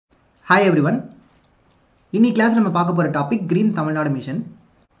Hi everyone. In this class, we will talk about the topic Green Tamil Nadu Mission.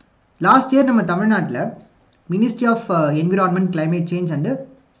 Last year, we Tamil Nadu Ministry of Environment, Climate Change and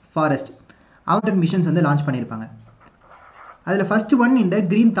Forest our missions வந்து launch பண்ணிருப்பாங்க. அதுல first one இந்த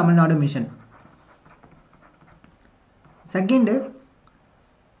Green Tamil Nadu Mission. Second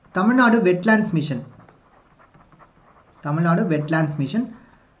Tamil Nadu Wetlands Mission. Tamil Nadu Wetlands Mission.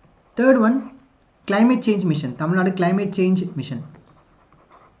 Third one Climate Change Mission. Tamil Nadu Climate Change Mission.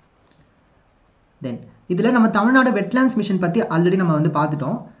 Then இதில் நம்ம Tamil Nadu wetlands mission பற்றி already நம்ம வந்து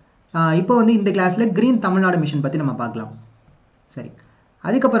பார்த்துட்டோம். இப்போ வந்து இந்த கிளாஸில் க்ரீன் தமிழ்நாடு மிஷன் பற்றி நம்ம பார்க்கலாம். சரி,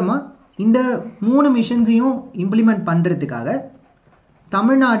 அதுக்கப்புறமா இந்த 3 மிஷன்ஸையும் இம்ப்ளிமெண்ட் பண்ணுறதுக்காக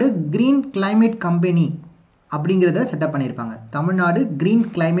தமிழ்நாடு க்ரீன் கிளைமேட் கம்பெனி அப்படிங்கிறத செட்டப் பண்ணியிருப்பாங்க. தமிழ்நாடு க்ரீன்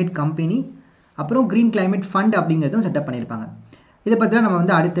கிளைமேட் கம்பெனி அப்புறம் க்ரீன் கிளைமேட் ஃபண்ட் அப்படிங்கிறதும் செட்டப் பண்ணியிருப்பாங்க. இதை பற்றிலாம் நம்ம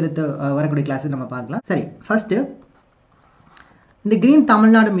வந்து அடுத்தடுத்து வரக்கூடிய கிளாஸில் நம்ம பார்க்கலாம். சரி, ஃபஸ்ட்டு இந்த க்ரீன்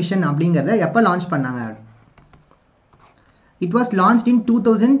தமிழ்நாடு மிஷன் அப்படிங்கிறத எப்போ லான்ச் பண்ணாங்க? It was launched in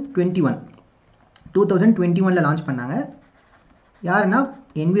 2021. 2021 launch பண்ணாங்க. யாருன்னா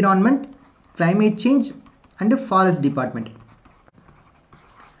environment, climate change and forest department.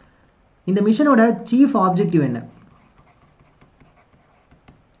 இந்த மிஷனோட சீஃப் ஆப்ஜெக்டிவ் என்ன?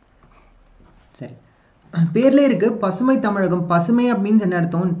 சரி, பேர்லேயே இருக்குது பசுமை தமிழகம். பசுமை மீன்ஸ் என்ன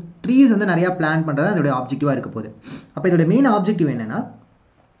அர்த்தம்? ட்ரீஸ் வந்து நிறையா பிளான் பண்ணுறது அதோடைய ஆப்ஜெக்டிவாக இருக்க போகுது. அப்போ இதோட மெயின் ஆப்ஜெக்டிவ் என்னென்னா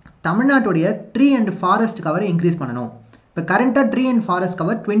தமிழ்நாட்டுடைய ட்ரீ அண்ட் ஃபாரஸ்ட் கவரை இன்க்ரீஸ் பண்ணணும். இப்போ கரண்ட்டாக ட்ரீ அண்ட் ஃபாரஸ்ட்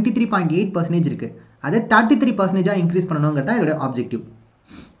கவர் 23.8% இருக்குது. அதை 33% இன்க்ரீஸ் பண்ணணுங்கிறது தான் இதோட ஆப்ஜெக்டிவ்.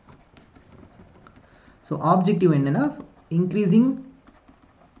 ஸோ ஆப்ஜெக்டிவ் என்னென்னா increasing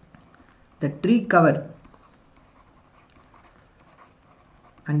the tree cover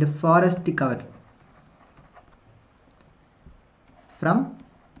and forest cover from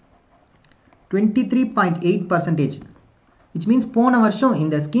 23.8%, which means போன வருஷம்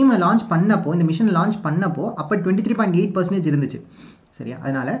இந்த ஸ்கீமை லான்ச் பண்ணப்போ, இந்த மிஷன் லான்ச் பண்ணப்போ அப்போ 23.8% இருந்துச்சு. சரியா?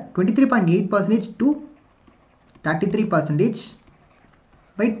 அதனால் 23.8% to 33%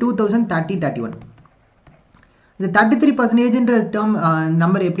 by 2030-31. இந்த 33%ன்ற டேர்ம்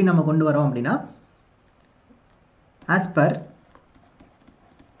நம்பர் எப்படி நம்ம கொண்டு வரோம் அப்படின்னா, as per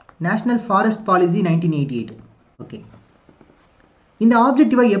national forest policy 1988. Okay, இந்த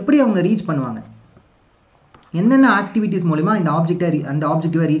ஆப்ஜெக்டிவை எப்படி அவங்க ரீச் பண்ணுவாங்க? என்னென்ன ஆக்டிவிட்டீஸ் மூலமா அந்த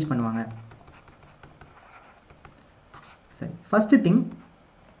ஆப்ஜெக்டிவை ரீச் பண்ணுவாங்க? சரி, first thing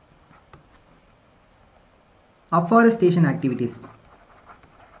afforestation activities.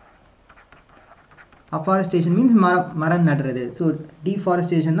 Afforestation means மரம் நடுறது. ஸோ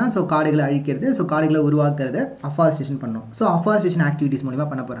டீஃபாரஸ்டேஷன்னா ஸோ காடுகளை அழிக்கிறது, ஸோ காடுகளை உருவாக்குறத அஃபாரஸ்டேஷன் பண்ணணும். ஸோ அஃபாரஸ்டேஷன் ஆக்டிவிட்டீஸ் மூலமா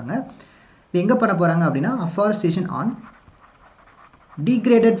பண்ண போகிறாங்க. இது எங்கே பண்ண போகிறாங்க அப்படின்னா afforestation on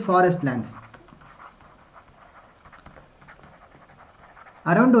degraded forest lands.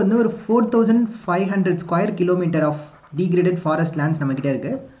 Around வந்து ஒரு 4500 square kilometre of degraded forest lands நம்மக்கிட்ட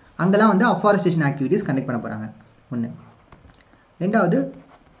இருக்குது. அங்கெல்லாம் வந்து அஃபாரஸ்டேஷன் ஆக்டிவிட்டீஸ் கண்டக்ட் பண்ண போகிறாங்க. ஒன்று. ரெண்டாவது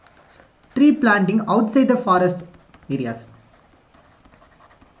tree planting out side the forest areas.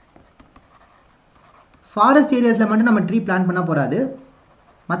 Forest ஏரியாஸில் மட்டும் நம்ம ட்ரீ பிளான் பண்ண போகாது,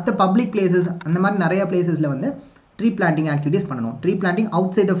 மற்ற பப்ளிக் பிளேசஸ் அந்த மாதிரி நிறைய பிளேசஸில் வந்து ட்ரீ பிளான்டிங் ஆக்டிவிட்டீஸ் பண்ணணும். Tree planting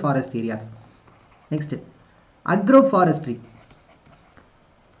out side the forest areas. Next agro forestry.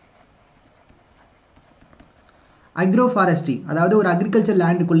 Agro forestry அதாவது ஒரு அக்ரிகல்ச்சர்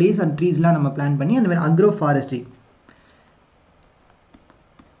லேண்டுக்குள்ளேயே சம் ட்ரீஸ்லாம் நம்ம பிளான் பண்ணி அந்த மாதிரி agro forestry.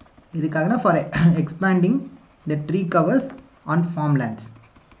 இதுக்காகனா for expanding the tree covers on form lands.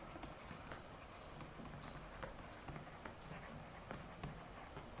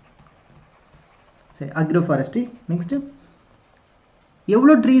 சரி, அக்ரோ ஃபாரஸ்ட்ரி. நெக்ஸ்ட்டு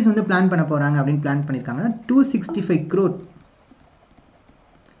எவ்வளோ trees வந்து பிளான் பண்ண போகிறாங்க அப்படின்னு பிளான் பண்ணியிருக்காங்கன்னா 265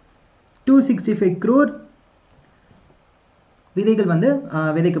 crore விதைகள் வந்து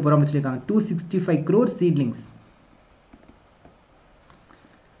விதைக்க போகிறோம் அப்படின்னு சொல்லியிருக்காங்க. 265 crore seedlings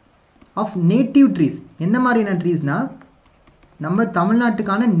of native trees. என்ன மாதிரியான ட்ரீஸ்னால் நம்ம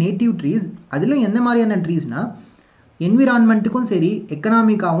தமிழ்நாட்டுக்கான நேட்டிவ் ட்ரீஸ். அதிலும் என்ன மாதிரியான ட்ரீஸ்னால் என்விரான்மெண்ட்டுக்கும் சரி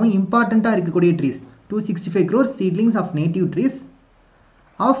எக்கனாமிக்காகவும் இம்பார்ட்டண்ட்டாக இருக்கக்கூடிய trees. 265 crore seedlings of native trees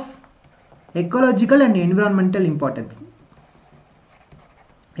of ecological and environmental importance.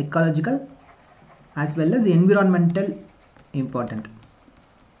 Ecological as well as environmental important.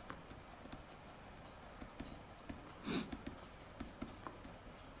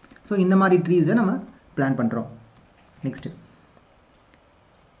 So இந்த மாதிரி ட்ரீஸை நம்ம பிளான் பண்ணுறோம். நெக்ஸ்ட்டு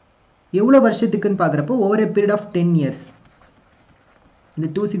எவ்வளோ வருஷத்துக்குன்னு பார்க்குறப்போ over a period of 10 years. இந்த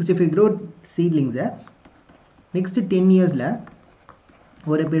 265 crore சீட்லிங்ஸை நெக்ஸ்ட்டு 10 இயர்ஸில்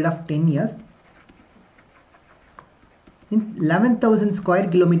ஒரு period of 10 years 11,000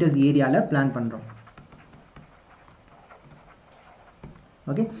 square kilometres ஏரியாவில் பிளான் பண்ணுறோம்.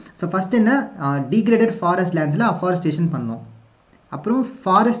 ஓகே, ஸோ ஃபஸ்ட் என்ன, டீக்ரேடட் ஃபாரஸ்ட் லேண்ட்ஸில் அஃபாரஸ்டேஷன் பண்ணணும். அப்புறம்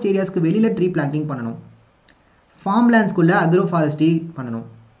ஃபாரஸ்ட் ஏரியாஸ்க்கு வெளியில் ட்ரீ பிளான்டிங் பண்ணணும். ஃபார்ம் லேண்ட்ஸ்குள்ளே அக்ரோ ஃபாரஸ்ட்ரி பண்ணணும்.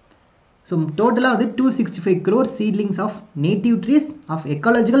 ஸோ டோட்டலாக வந்து 265 crore seedlings of native trees of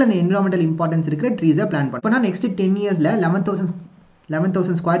ecological and environmental importance இருக்கிற ட்ரீஸை பிளான் பண்ணணும். இப்போ நான் நெக்ஸ்ட் 10 இயர்ஸில்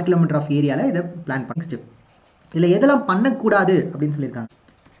 11,000 ஸ்கொயர் கிலோமீட்டர் ஆஃப் ஏரியாவில் இதை பிளான் பண்ண. நெக்ஸ்ட் இதில் எதெல்லாம் பண்ணக்கூடாது அப்படின்னு சொல்லியிருக்காங்க.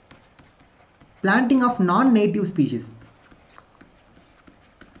 பிளான்டிங் ஆஃப் நான் நேட்டிவ்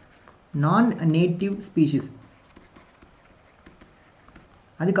ஸ்பீஷிஸ்,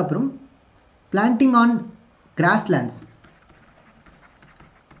 அதுக்கப்புறம் planting on grasslands,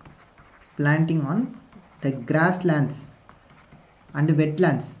 planting on the grasslands and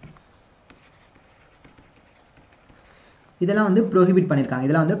wetlands. இதெல்லாம் வந்து ப்ரோஹிபிட் பண்ணியிருக்காங்க,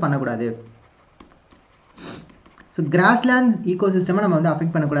 இதெல்லாம் வந்து பண்ணக்கூடாது. ஸோ கிராஸ்லேண்ட்ஸ் ஈகோசிஸ்டமை நம்ம வந்து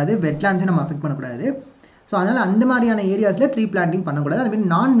அஃபெக்ட் பண்ணக்கூடாது, வெட்லேண்ட்ஸை நம்ம அஃபெக்ட் பண்ணக்கூடாது. ஸோ அதனால் அந்த மாதிரியான ஏரியாஸில் ட்ரீ பிளான்டிங் பண்ணக்கூடாது.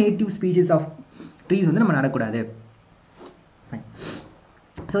 அதுமாதிரி நான் நேட்டிவ் ஸ்பீஷிஸ் ஆஃப் ட்ரீஸ் வந்து நம்ம நடக்கூடாது.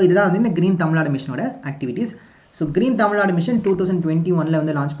 ஸோ இதுதான் வந்து இந்த green Tamil Nadu மிஷனோட activities. So green Tamil Nadu mission 2021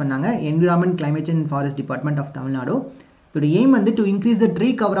 வந்து லான்ச் பண்ணாங்க. Environment, climate change and forest department of Tamil Nadu. இதோட எய்ம் வந்து to increase the tree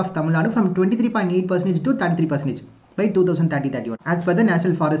cover of Tamil Nadu from 23.8% to 33% by 2030-31 as per the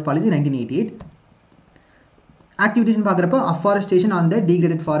National Forest Policy 1988. Activities பார்க்குறப்போ afforestation on the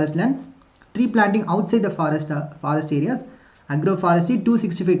degraded forest land, tree planting outside the forest areas, agroforestry,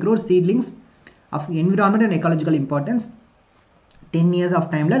 265 crore seedlings of environment and ecological importance, 10 years of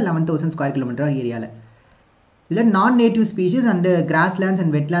time 11,000 square kilometer ஏரியாவில். இதில் நான் native species and grasslands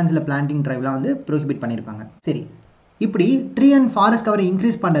and வெட்லேண்ட்ஸில் planting ட்ரைவ்லாம் வந்து prohibit பண்ணியிருப்பாங்க. சரி, இப்படி tree and forest கவரை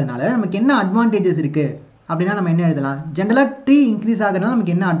increase பண்ணுறதுனால நமக்கு என்ன அட்வான்டேஜஸ் இருக்குது அப்படின்னா நம்ம என்ன எழுதலாம். ஜென்ரலாக ட்ரீ இன்க்ரீஸ் ஆகிறதுனால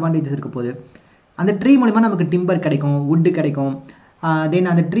நமக்கு என்ன அட்வான்டேஜஸ் இருக்க போகுது. அந்த ட்ரீ மூலிமா நமக்கு டிம்பர் கிடைக்கும், வுட்டு கிடைக்கும்.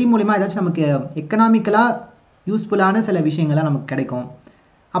 தென் அந்த ட்ரீ மூலிமா ஏதாச்சும் நமக்கு எக்கனாமிக்கலாக யூஸ்ஃபுல்லான சில விஷயங்கள்லாம் நமக்கு கிடைக்கும்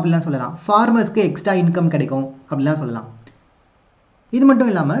அப்படிலாம் சொல்லலாம். ஃபார்மர்ஸ்க்கு எக்ஸ்ட்ரா இன்கம் கிடைக்கும் அப்படிலாம் சொல்லலாம். இது மட்டும்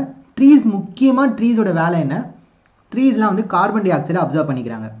இல்லாமல் முக்கியமாக ட்ரீஸோட வேலை என்ன, ட்ரீஸ்லாம் வந்து கார்பன் டை ஆக்சைடை அப்சர்வ்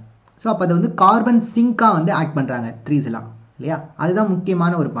பண்ணிக்கிறாங்க. ஸோ அப்போ அதை வந்து கார்பன் சிங்காக வந்து ஆக்ட் பண்ணுறாங்க ட்ரீஸ்லாம், இல்லையா? அதுதான்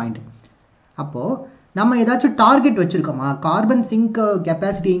முக்கியமான ஒரு பாயிண்ட். அப்போது நம்ம ஏதாச்சும் target வச்சுருக்கோமா, carbon sink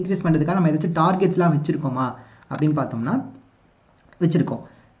capacity increase பண்ணுறதுக்காக நம்ம ஏதாச்சும் டார்கெட்ஸ்லாம் வச்சுருக்கோமா அப்படின்னு பார்த்தோம்னா வச்சுருக்கோம்.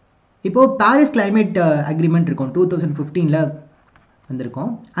 இப்போது பாரிஸ் கிளைமேட் அக்ரிமெண்ட் இருக்கும், 2015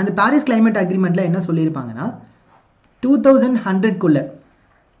 வந்திருக்கோம். அந்த பாரிஸ் கிளைமேட் அக்ரிமெண்ட்டில் என்ன சொல்லியிருப்பாங்கன்னா 2100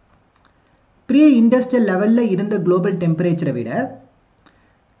 ப்ரீ இண்டஸ்ட்ரியல் லெவலில் இருந்த குளோபல் டெம்பரேச்சரை விட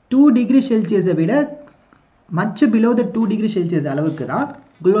 2 டிகிரி செல்சியஸை விட much below the 2 degree Celsius அளவுக்கு தான்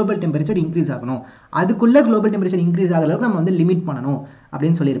குளோபல் டெம்பரேச்சர் இன்க்ரீஸ் ஆகணும். அதுக்குள்ளே குளோபல் டெம்பரேச்சர் இன்க்ரீஸ் ஆகிற அளவுக்கு நம்ம வந்து லிமிட் பண்ணணும்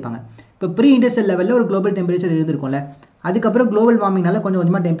அப்படின்னு சொல்லியிருப்பாங்க. இப்போ ப்ரீ இண்டஸ்ட்ரியல் லெவலில் ஒரு குளோபல் டெம்பரேச்சர் இருந்திருக்கும்ல, அதுக்கப்புறம் குளோபல் வார்மிங்னால கொஞ்சம்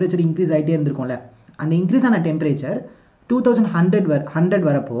கொஞ்சமாக டெம்பரேச்சர் இன்க்ரீஸ் ஆகிட்டே இருந்திருக்கும்ல. அந்த இன்க்ரீஸ் ஆன டெம்பரேச்சர் 2100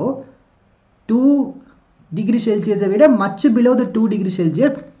 வரப்போ 2 டிகிரி செல்சியஸை விட much below the 2 degree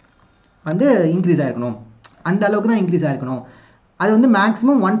Celsius வந்து இன்க்ரீஸ் ஆகிருக்கணும். அந்த அளவுக்கு தான் இன்க்ரீஸ் ஆகிருக்கணும். அது வந்து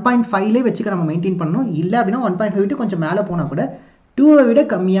மேக்ஸிமம் 1.5 வச்சுக்க நம்ம மெயின்டைன் பண்ணணும். இல்லை அப்படின்னா 1.5 விட்டு கொஞ்சம் மேலே போனால் கூட 2 விட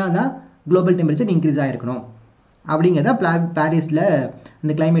கம்மியாக தான் குளோபல் டெம்பரேச்சர் இன்க்ரீஸ் ஆகிருக்கணும் அப்படிங்கிறத பாரிஸில்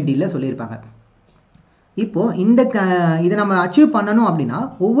இந்த கிளைமேட் டீலில் சொல்லியிருப்பாங்க. இப்போது இதை நம்ம அச்சீவ் பண்ணணும் அப்படின்னா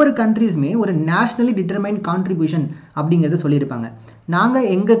ஒவ்வொரு கண்ட்ரீஸுமே ஒரு நேஷ்னலி டிட்டர்மைன்ட் கான்ட்ரிபியூஷன் அப்படிங்கிறத சொல்லியிருப்பாங்க. நாங்கள்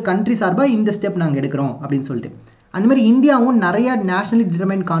எங்கள் கண்ட்ரி சார்பாக இந்த ஸ்டெப் நாங்கள் எடுக்கிறோம் அப்படின்னு சொல்லிட்டு. அந்த மாதிரி இந்தியாவும் நிறையா நேஷ்னலி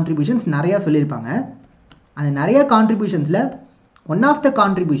டிட்டர்மைன்ட் கான்ட்ரிபியூஷன்ஸ் நிறையா சொல்லியிருப்பாங்க. அந்த நிறையா கான்ட்ரிபியூஷன்ஸில் ஒன் ஆஃப் த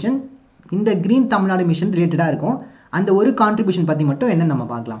கான்ட்ரிபியூஷன் இந்த கிரீன் தமிழ்நாடு மிஷன் ரிலேட்டடாக இருக்கும். அந்த ஒரு கான்ட்ரிபியூஷன் பற்றி மட்டும் என்ன நம்ம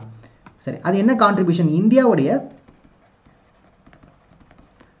பார்க்கலாம். சரி, அது என்ன கான்ட்ரிபியூஷன்? இந்தியாவுடைய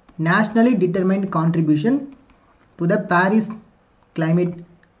nationally determined contribution to the Paris climate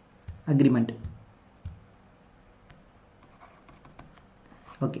agreement.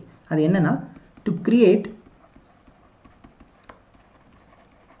 Okay, அது என்னன்னா to create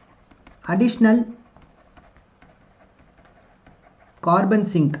additional carbon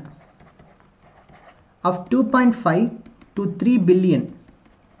sink of 2.5 to 3 billion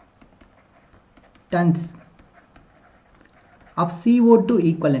tons of CO2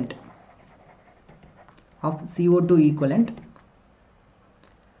 equivalent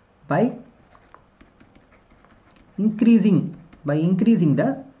by increasing the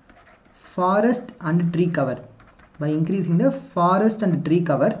forest and tree cover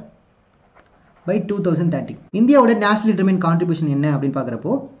by 2030. இந்தியாவோட நேஷனல் டிட்டர்மைன்ட் கான்ட்ரிபியூஷன் என்ன அப்படின்னு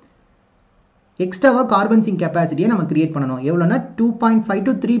பார்க்குறப்போ எக்ஸ்ட்ராவாக carbon sink கெப்பாசிட்டியை நம்ம create பண்ணணும். எவ்வளோனா 2.5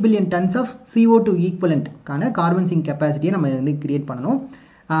 to 3 billion tons of CO2 ஈக்குவலண்ட்கான carbon sink கெப்பாசிட்டியை நம்ம வந்து கிரியேட் பண்ணணும்.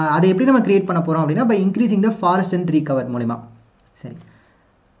 அதை எப்படி நம்ம கிரியேட் பண்ண போகிறோம் அப்படின்னா by increasing the forest and tree cover மூலிமா. சரி,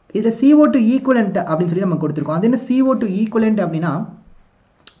 இதில் CO2 ஈக்குவலண்ட் அப்படின்னு சொல்லி நம்ம கொடுத்துருக்கோம். அது என்ன CO2 ஈக்குவலண்ட் அப்படின்னா,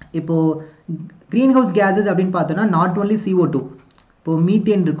 இப்போது க்ரீன் ஹவுஸ் கேஸஸ் அப்படின்னு பார்த்தோன்னா நாட் ஓன்லி CO2, இப்போது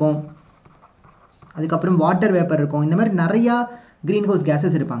மீத்தேன் இருக்கும், அதுக்கப்புறம் வாட்டர் வேப்பர் இருக்கும், இந்த மாதிரி நிறையா க்ரீன் ஹவுஸ்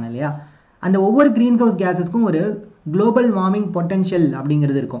கேஸஸ் இருப்பாங்க இல்லையா. அந்த ஒவ்வொரு க்ரீன் ஹவுஸ் கேஸஸ்க்கும் ஒரு குளோபல் வார்மிங் பொட்டன்ஷியல்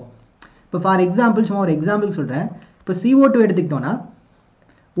அப்படிங்கிறது இருக்கும். இப்போ ஃபார் எக்ஸாம்பிள் சும்மா ஒரு எக்ஸாம்பிள் சொல்கிறேன். இப்போ CO2 எடுத்துக்கிட்டோன்னா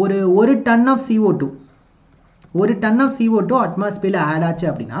ஒரு டன் ஆஃப் CO2 அட்மாஸ்பியரில் ஆட் ஆச்சு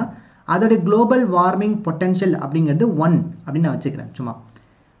அப்படின்னா அதோட குளோபல் வார்மிங் பொட்டன்ஷியல் அப்படிங்கிறது 1 அப்படின்னு நான் வச்சுக்கிறேன் சும்மா.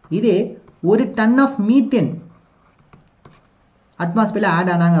 இதே ஒரு டன் ஆஃப் மீத்தேன் அட்மாஸ்பியரில்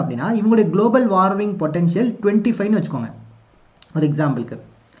ஆட் ஆனாங்க அப்படின்னா இவங்களுடைய குளோபல் வார்மிங் பொட்டன்ஷியல் 25ன்னு வச்சுக்கோங்க ஒரு எக்ஸாம்பிளுக்கு.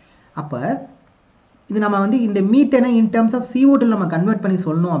 அப்போ இது நம்ம வந்து இந்த மீத்தேனை இன் டர்ம்ஸ் ஆஃப் CO2 நம்ம கன்வெர்ட் பண்ணி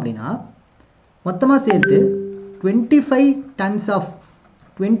சொல்லணும் அப்படின்னா மொத்தமாக சேர்த்து 25 டன்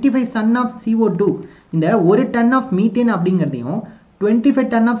ஆஃப் CO2, இந்த ஒரு டன் ஆஃப் மீத்தேன் அப்படிங்கிறதையும் 25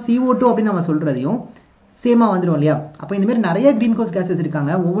 டன் ஆஃப் CO2 அப்படின்னு நம்ம சொல்கிறதையும் சேமாக வந்துடும் இல்லையா. அப்போ இந்தமாதிரி நிறைய க்ரீன் ஹவுஸ் கேஸஸ்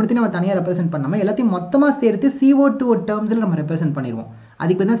இருக்காங்க, ஒவ்வொருத்தையும் நம்ம தனியாக ரெப்ரசென்ட் பண்ணாமல் எல்லாத்தையும் மொத்தமாக சேர்த்து CO2 டேர்ம்ஸில் நம்ம ரெப்ரசென்ட் பண்ணிடுவோம்.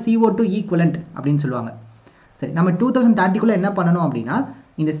 அதுக்கு வந்து CO2 ஈக்குவலண்ட் அப்படின்னு சொல்லுவாங்க. சரி, நம்ம 2030 என்ன பண்ணணும் அப்படின்னா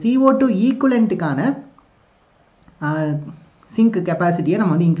இந்த CO2 ஈக்குவலண்ட்டுக்கான சிங்க் கெப்பாசிட்டியை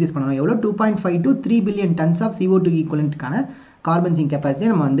நம்ம வந்து இன்க்ரீஸ் பண்ணணும். எவ்வளோ 2.5 to 3 billion tons of CO2 ஈக்குவலண்ட்டுக்கான carbon sink கெப்பாசிட்டியை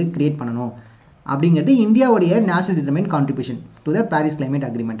நம்ம வந்து கிரியேட் பண்ணணும் அப்படிங்கிறது இந்தியாவுடைய national determine contribution to the Paris climate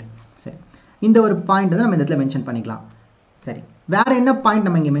agreement. சரி, இந்த ஒரு பாயிண்ட் வந்து நம்ம இந்த இடத்துல மென்ஷன் பண்ணிக்கலாம். சரி, வேறு என்ன பாயிண்ட்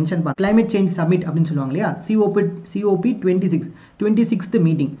நம்ம இங்கே மென்ஷன் பண்ண, கிளைமேட் சேஞ்ச் சமிட் அப்படின்னு சொல்லுவாங்க இல்லையா, COP 26th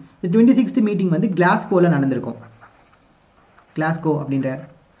மீட்டிங். இந்த 26th மீட்டிங் வந்து கிளாஸ்கோவில் நடந்திருக்கும். கிளாஸ்கோ அப்படின்ற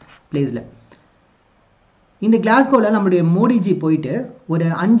பிளேஸில் இந்த கிளாஸ்கோவில் நம்மளுடைய மோடிஜி போயிட்டு ஒரு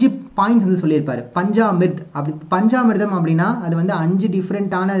 5 பாயிண்ட்ஸ் வந்து சொல்லியிருப்பார். பஞ்சாமிர்தம் அப்படின்னா அது வந்து 5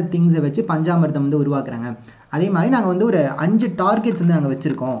 டிஃப்ரெண்ட்டான திங்ஸை வச்சு பஞ்சாமிர்தம் வந்து உருவாக்குறாங்க. அதே மாதிரி நாங்கள் வந்து ஒரு 5 டார்கெட்ஸ் வந்து நாங்கள்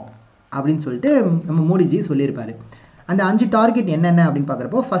வச்சுருக்கோம் அப்படின்னு சொல்லிட்டு நம்ம மோடிஜி சொல்லியிருப்பார். அந்த 5 டார்கெட் என்னென்ன அப்படின்னு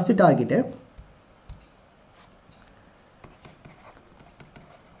பார்க்குறப்போ first target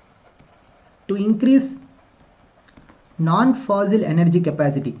to increase non-fossil energy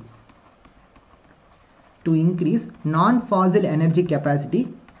capacity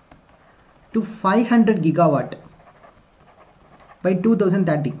to 500 gigawatt by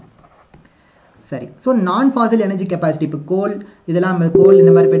 2030. சரி, ஸோ நான் ஃபாசில் எனர்ஜி கெப்பாசிட்டி, இப்போ கோல்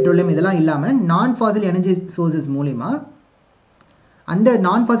இந்த மாதிரி பெட்ரோலியம் இதெல்லாம் இல்லாமல் நான் ஃபாசில் எனர்ஜி சோர்சஸ் மூலிமா அந்த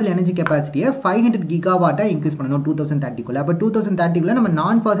நான் ஃபாசில் எனர்ஜி கெப்பாசிட்டியை 500 கிகாவாட்டாக இன்க்ரீஸ் பண்ணணும் 2030. அப்போ 2030 நம்ம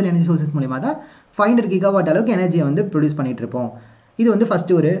நான் ஃபாசில் எனர்ஜி சோர்சஸ் மூலிமா தான் 500 கிகாவாட் அளவுக்கு எனர்ஜியை வந்து ப்ரொடியூஸ் பண்ணிகிட்டு இருப்போம். இது வந்து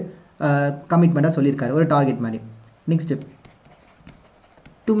ஃபஸ்ட்டு ஒரு கமிட்மெண்ட்டாக சொல்லியிருக்காரு, ஒரு டார்கெட் மாதிரி. Next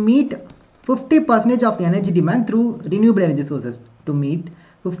to meet 50% of energy demand through renewable energy sources. To meet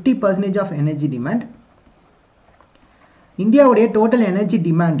 50% of energy demand, இந்தியாவுடைய total energy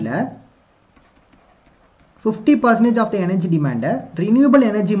டிமாண்டில் 50% of the energy டிமாண்டை renewable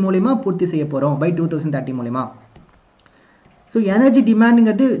energy மூலிமா பூர்த்தி செய்ய போகிறோம் பை 2030 மூலிமா. ஸோ எனர்ஜி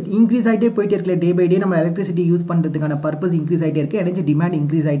டிமாண்டுங்கிறது இன்க்ரீஸ் ஆகிட்டே போயிட்டே இருக்குல்ல, டே பை டே நம்ம எலக்ட்ரிசிட்டி யூஸ் பண்ணுறதுக்கான பர்பஸ் இன்க்ரீஸ் ஆகிட்டே இருக்குது, எனர்ஜி டிமாண்ட்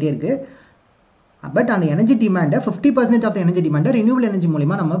இன்க்ரீஸ் ஆகிட்டே இருக்குது. பட் அந்த energy டிமாண்டை 50% of the energy டிமாண்டை renewable energy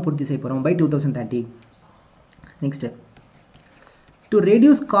மூலிமா நம்ம பூர்த்தி செய்ய போகிறோம் by 2030. Next to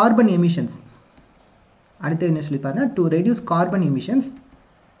reduce carbon emissions. அடுத்து என்ன சொல்லிப்பாருன்னா to reduce carbon emissions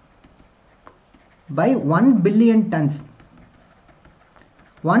by 1 billion tons.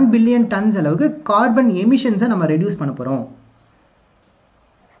 1 billion tons அளவுக்கு கார்பன் எமிஷன்ஸை நம்ம ரெடியூஸ் பண்ண போகிறோம்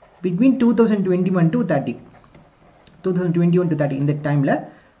between 2021 to 30. இந்த டைமில்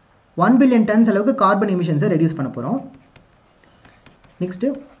 1 billion tons அளவுக்கு கார்பன் எமிஷன்ஸை ரெடியூஸ் பண்ண போகிறோம். Next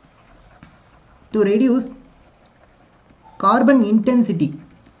to reduce carbon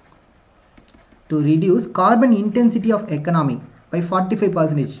intensity of economy by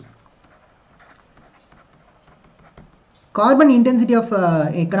 45%. Carbon intensity of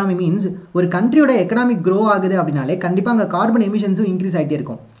economy means ஒரு கண்ட்ரியோட எக்கனாமிக் க்ரோ ஆகுது அப்படின்னாலே கண்டிப்பாக அங்கே கார்பன் எமிஷன்ஸும் இன்க்ரீஸ் ஆகிட்டே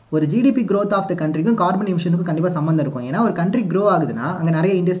இருக்கும். ஒரு GDP growth of the கண்ட்ரிக்கும் carbon எமிஷனுக்கும் கண்டிப்பாக சம்மந்தம் இருக்கும். ஏன்னா ஒரு கண்ட்ரி க்ரோ ஆகுதுன்னா அங்கே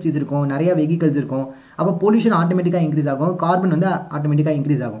நிறைய இண்டஸ்ட்ரீஸ் இருக்கும், நிறைய வெஹிக்கல்ஸ் இருக்கும், அப்போ பொல்யூஷன் ஆட்டோமேட்டிக்காக இன்க்ரீஸ் ஆகும், கார்பன் வந்து ஆட்டோமேட்டிக்காக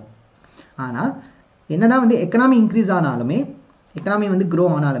இன்க்ரீஸ் ஆகும். ஆனால் என்னதான் வந்து எக்கனாமி இன்க்ரீஸ் ஆனாலுமே, எக்கனாமி வந்து க்ரோ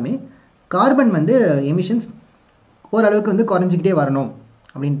ஆனாலுமே கார்பன் வந்து எமிஷன்ஸ் ஓரளவுக்கு வந்து குறைஞ்சிக்கிட்டே வரணும்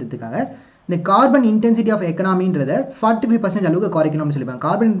அப்படின்றதுக்காக இந்த கார்பன் இன்டென்சிட்டி ஆஃப் எக்கனாமின்றதை 45% அளவுக்கு குறைக்கணும்னு சொல்லிப்பாங்க.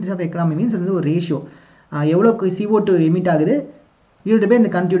 Carbon intensity of economy means வந்து ஒரு ரேஷியோ, எவ்வளோ CO2 எமிட் ஆகுது இவ்வளோ போய்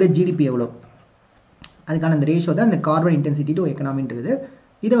இந்த கண்ட்ரியோட ஜிடிபி எவ்வளோ, அதுக்கான அந்த ரேஷியோ தான் இந்த கார்பன் இன்டென்சிட்டி டு எக்கனாமின்றது.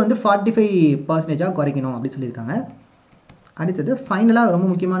 இதை வந்து 45% குறைக்கணும் அப்படின்னு சொல்லியிருக்காங்க. அடுத்தது ஃபைனலாக ரொம்ப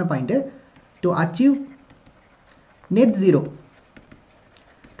முக்கியமான point to achieve net zero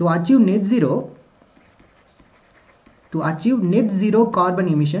to achieve net zero carbon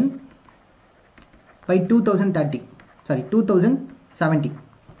emission by 2070.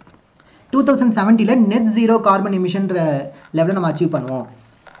 2070ல net zero carbon emission லெவலில் நம்ம அச்சீவ் பண்ணுவோம்.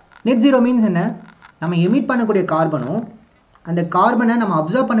 net zero மீன்ஸ் என்ன? நம்ம எமிட் பண்ணக்கூடிய கார்பனும் அந்த கார்பனை நம்ம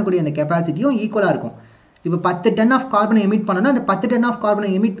அப்சர்வ் பண்ணக்கூடிய அந்த கெப்பாசிட்டியும் ஈக்குவலாக இருக்கும். இப்போ 10 டன் ஆஃப் கார்பனை எமிட் பண்ணோன்னா அந்த 10 டன் ஆஃப் கார்பனை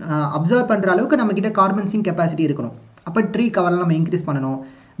அப்சர்வ் பண்ணுற அளவுக்கு நம்மக்கிட்ட கார்பன் சிங்க் கெப்பாசிட்டி இருக்கணும். அப்போ ட்ரீ கவர்லாம் நம்ம இன்க்ரீஸ் பண்ணணும்,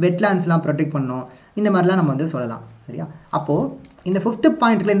 வெட்லேண்ட்ஸ்லாம் ப்ரொடெக்ட் பண்ணணும், இந்த மாதிரிலாம் நம்ம வந்து சொல்லலாம். சரியா? அப்போது இந்த 5th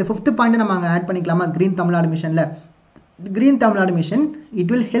பாயிண்ட்டில் இந்த 5th பாயிண்ட்டை நம்ம அங்கே ஆட் பண்ணிக்கலாமா? Green Tamil Nadu மிஷனில் Green Tamil Nadu mission, it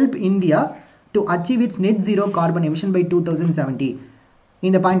will help India to achieve its net zero carbon emission by 2070.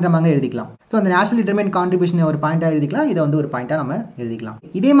 இந்த பாயிண்ட் நம்ம அங்கே எழுதிக்கலாம். ஸோ அந்த நேஷனல் டிட்டர்மைன் கான்ட்ரிபியூஷன் ஒரு பாயிண்டாக எழுதிக்கலாம், இதை வந்து ஒரு பாயிண்டாக நம்ம எழுதிக்கலாம்.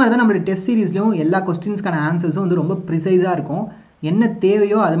 இதே மாதிரி தான் நம்மளோட டெஸ்ட் சீரீஸ்லையும் எல்லா கொஸ்டின்ஸ்க்கான ஆன்சர்ஸும் வந்து ரொம்ப ப்ரிசைஸாக இருக்கும். என்ன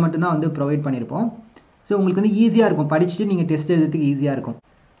தேவையோ அது மட்டும்தான் வந்து ப்ரொவைட் பண்ணியிருப்போம். ஸோ உங்களுக்கு வந்து ஈஸியாக இருக்கும், படிச்சுட்டு நீங்கள் டெஸ்ட் எழுதுறதுக்கு ஈஸியாக இருக்கும்.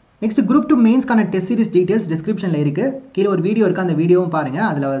 Next group 2 மெயின்ஸ்க்கான test series details டிஸ்கிரிப்ஷனில் இருக்குது. கீழே ஒரு வீடியோ இருக்குது, அந்த வீடியோவும் பாருங்கள்,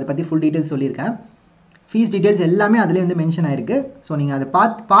 அதில் அதை பற்றி ஃபுல் டீட்டெயில்ஸ் சொல்லியிருக்கேன். ஃபீஸ் டீட்டெயில்ஸ் எல்லாமே அதிலே வந்து மென்ஷன் ஆயிருக்கு. ஸோ நீங்கள் அதை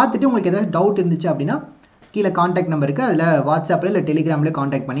பார்த்துட்டு உங்களுக்கு ஏதாவது டவுட் இருந்துச்சு அப்படின்னா கீழே காண்டாக்ட் நம்பர் இருக்குது, அதில் வாட்ஸ்அப்பில் இல்லை டெலிகிராமில்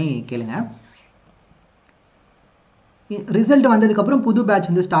காண்டாக்ட் பண்ணி கேளுங்க. ரிசல்ட் வந்ததுக்கப்புறம் புது பேட்ச்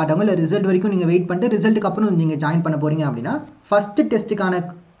வந்து ஸ்டார்ட் ஆகும். இல்லை ரிசல்ட் வரைக்கும் நீங்கள் வெயிட் பண்ணிட்டு ரிசல்ட்டுக்கு அப்புறம் நீங்கள் ஜாயின் பண்ண போகிறீங்க அப்படின்னா ஃபஸ்ட்டு டெஸ்ட்டுக்கான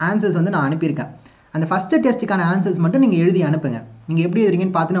ஆன்சர்ஸ் வந்து நான் அனுப்பியிருக்கேன். அந்த ஃபஸ்ட்டு டெஸ்ட்டுக்கான ஆன்சர்ஸ் மட்டும் நீங்கள் எழுதி அனுப்புங்க. நீங்கள் எப்படி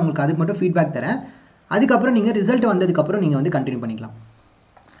எழுதுறீங்கன்னு பார்த்து நான் உங்களுக்கு அதுக்கு மட்டும் ஃபீட்பேக் தரேன். அதுக்கப்புறம் நீங்கள் ரிசல்ட் வந்ததுக்கப்புறம் நீங்கள் வந்து கண்டினியூ பண்ணிக்கலாம்.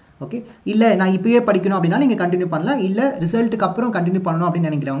 ஓகே, இல்லை நான் இப்போயே படிக்கணும் அப்படின்னா நீங்கள் கண்டினியூ பண்ணலாம். இல்லை ரிசல்ட்டுக்கு அப்புறம் கண்டினியூ பண்ணணும் அப்படின்னு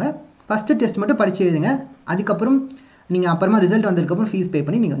நினைக்கிறவங்க ஃபஸ்ட்டு டெஸ்ட் மட்டும் படித்து எழுதுங்க. அதுக்கப்புறம் நீங்கள் அப்புறமா ரிசல்ட் வந்ததுக்கப்புறம் ஃபீஸ் பே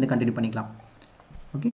பண்ணி நீங்கள் வந்து கண்டினியூ பண்ணிக்கலாம்.